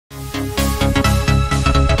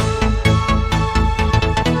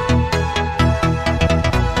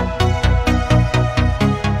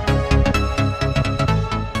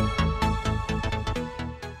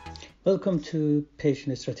Welcome to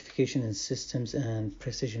Patient Stratification in Systems and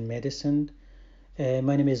Precision Medicine.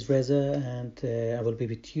 My name is Reza and I will be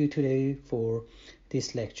with you today for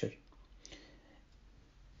this lecture.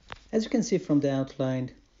 As you can see from the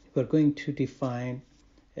outline, we're going to define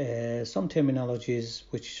some terminologies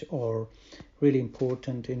which are really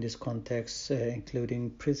important in this context,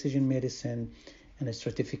 including precision medicine and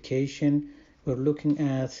stratification. We're looking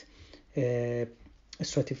at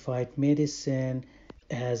stratified medicine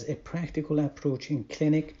as a practical approach in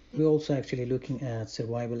clinic. We're also actually looking at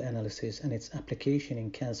survival analysis and its application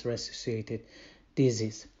in cancer-associated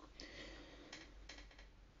disease.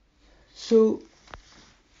 So,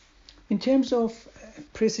 in terms of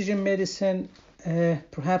precision medicine,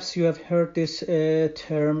 perhaps you have heard this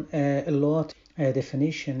term a lot.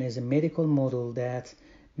 Definition is a medical model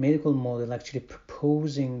actually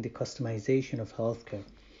proposing the customization of healthcare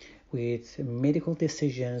with medical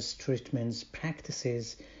decisions, treatments,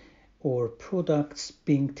 practices, or products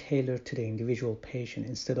being tailored to the individual patient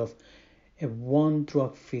instead of a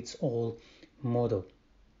one-drug-fits-all model.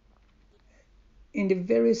 In the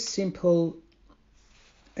very simple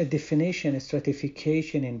definition,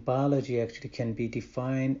 stratification in biology actually can be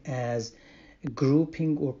defined as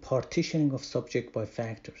grouping or partitioning of subject by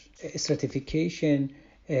factors. Stratification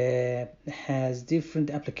has different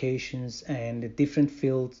applications and different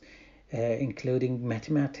fields, including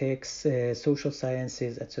mathematics, social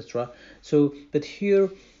sciences, etc. But here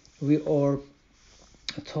we are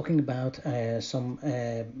talking about some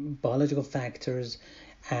biological factors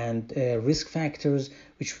and risk factors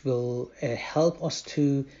which will help us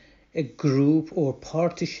to group or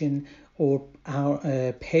partition or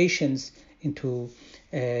our patients into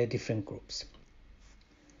different groups.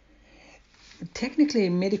 Technically,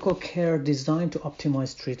 medical care designed to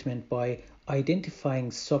optimize treatment by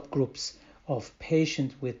identifying subgroups of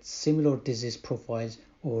patients with similar disease profiles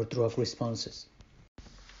or drug responses.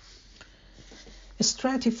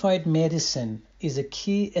 Stratified medicine is a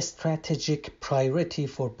key strategic priority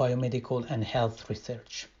for biomedical and health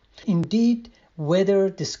research. Indeed, whether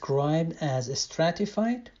described as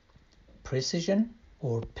stratified, precision,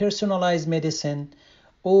 or personalized medicine,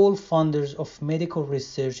 all funders of medical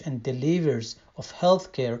research and deliverers of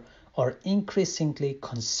healthcare are increasingly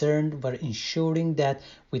concerned with ensuring that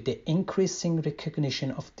with the increasing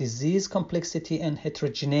recognition of disease complexity and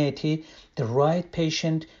heterogeneity, the right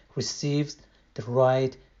patient receives the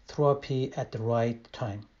right therapy at the right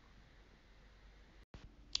time.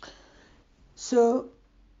 So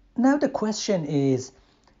now the question is,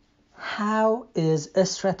 how is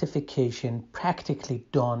stratification practically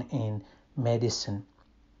done in medicine?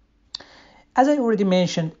 As I already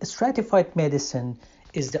mentioned, stratified medicine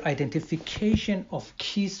is the identification of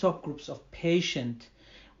key subgroups of patients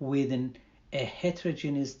within a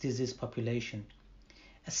heterogeneous disease population.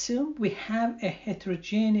 Assume we have a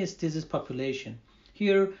heterogeneous disease population,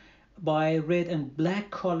 here by red and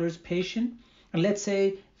black colors patient, and let's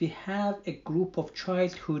say we have a group of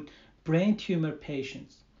childhood brain tumor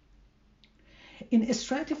patients. In a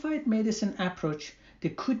stratified medicine approach,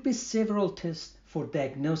 there could be several tests for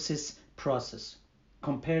diagnosis process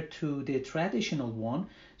compared to the traditional one.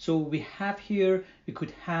 So we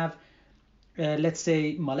could have let's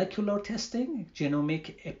say molecular testing,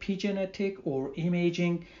 genomic, epigenetic, or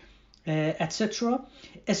imaging, etc.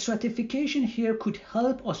 A stratification here could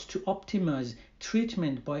help us to optimize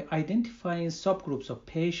treatment by identifying subgroups of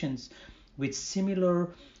patients with similar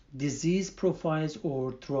disease profiles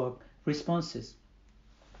or drug responses.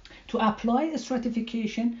 To apply a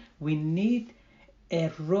stratification, we need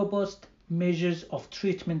a robust measures of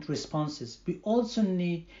treatment responses. We also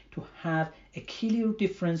need to have a clear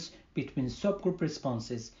difference between subgroup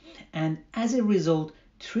responses, and as a result,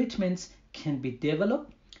 treatments can be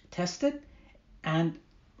developed, tested, and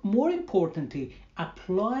more importantly,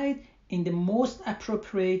 applied in the most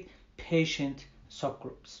appropriate patient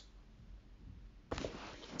subgroups.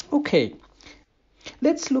 Okay,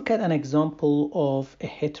 let's look at an example of a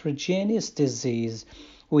heterogeneous disease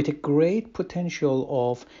with a great potential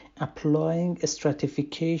of applying a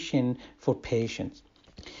stratification for patients.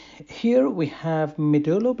 Here we have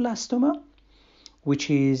medulloblastoma, which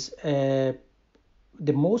is the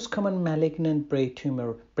most common malignant brain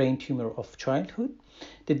tumor of childhood.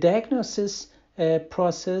 The diagnosis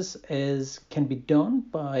process can be done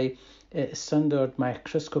by a standard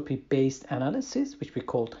microscopy-based analysis, which we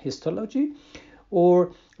call histology,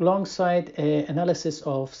 or alongside analysis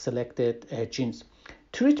of selected genes.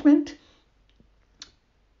 Treatment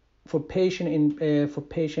for patient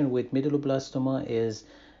with medulloblastoma is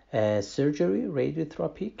surgery,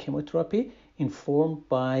 radiotherapy, chemotherapy, informed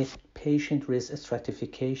by patient risk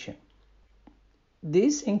stratification.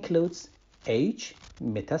 This includes age,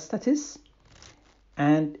 metastasis,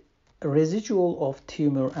 and residual of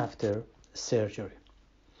tumor after surgery.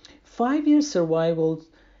 5-year survival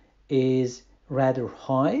is rather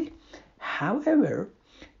high. However,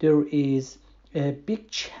 there is a big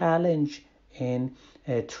challenge in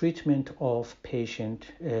treatment of patient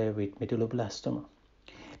with medulloblastoma.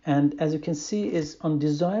 And as you can see, is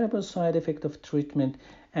undesirable side effect of treatment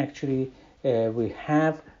actually we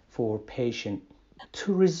have for patient.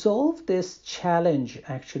 To resolve this challenge,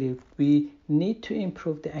 actually, we need to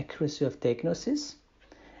improve the accuracy of diagnosis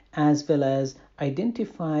as well as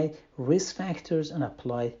identify risk factors and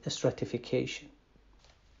apply a stratification.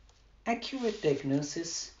 Accurate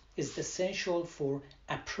diagnosis is essential for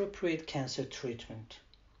appropriate cancer treatment.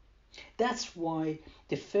 That's why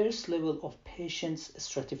the first level of patient's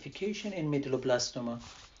stratification in medulloblastoma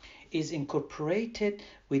is incorporated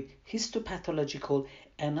with histopathological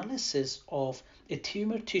analysis of a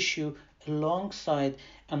tumor tissue alongside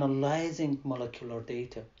analyzing molecular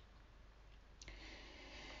data.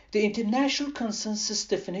 The international consensus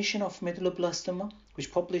definition of medulloblastoma,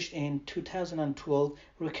 which published in 2012,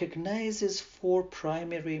 recognizes 4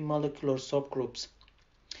 primary molecular subgroups.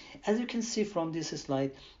 As you can see from this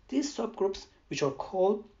slide, these subgroups, which are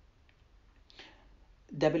called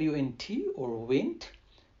WNT or WNT,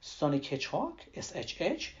 Sonic Hedgehog,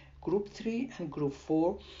 SHH, Group 3 and Group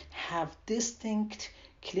 4, have distinct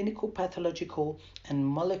clinical, pathological, and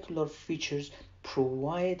molecular features,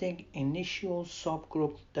 providing initial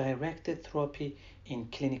subgroup directed therapy in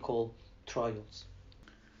clinical trials.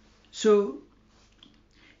 So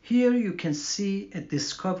here you can see a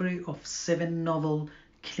discovery of 7 novel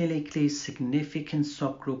clinically significant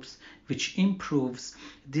subgroups, which improves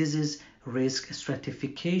disease risk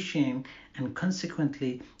stratification, and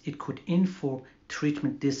consequently it could inform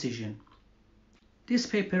treatment decision. This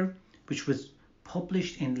paper, which was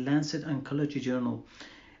published in Lancet Oncology Journal,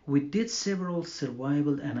 we did several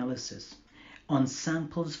survival analysis on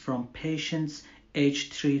samples from patients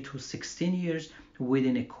aged 3 to 16 years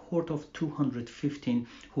within a cohort of 215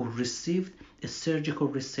 who received a surgical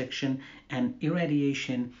resection and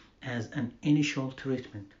irradiation as an initial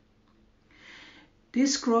treatment.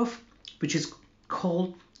 This graph, which is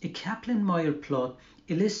called a Kaplan-Meier plot,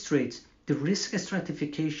 illustrates the risk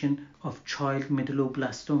stratification of child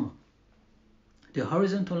medulloblastoma. The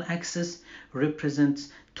horizontal axis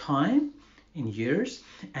represents time in years,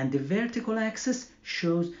 and the vertical axis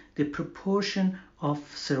shows the proportion of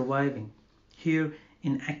surviving. Here,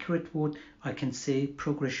 in accurate word, I can say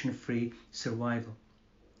progression-free survival.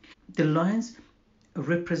 The lines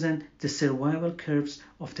represent the survival curves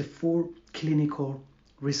of the 4 clinical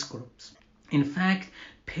risk groups. In fact,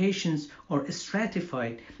 patients are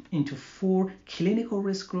stratified into 4 clinical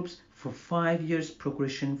risk groups for 5 years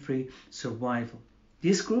progression-free survival.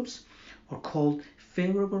 These groups are called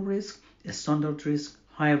favorable risk, standard risk,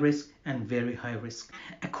 high risk, and very high risk.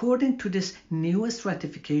 According to this new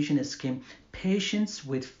stratification scheme, patients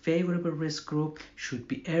with favorable risk group should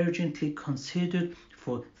be urgently considered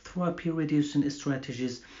for therapy-reducing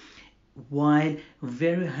strategies, while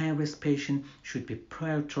very high-risk patients should be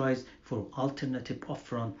prioritized for alternative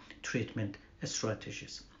upfront treatment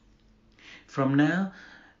strategies. From now,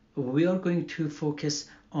 we are going to focus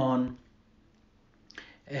on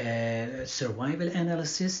survival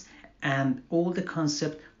analysis and all the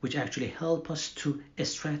concepts which actually help us to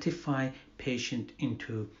stratify patients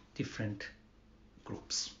into different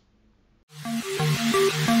groups.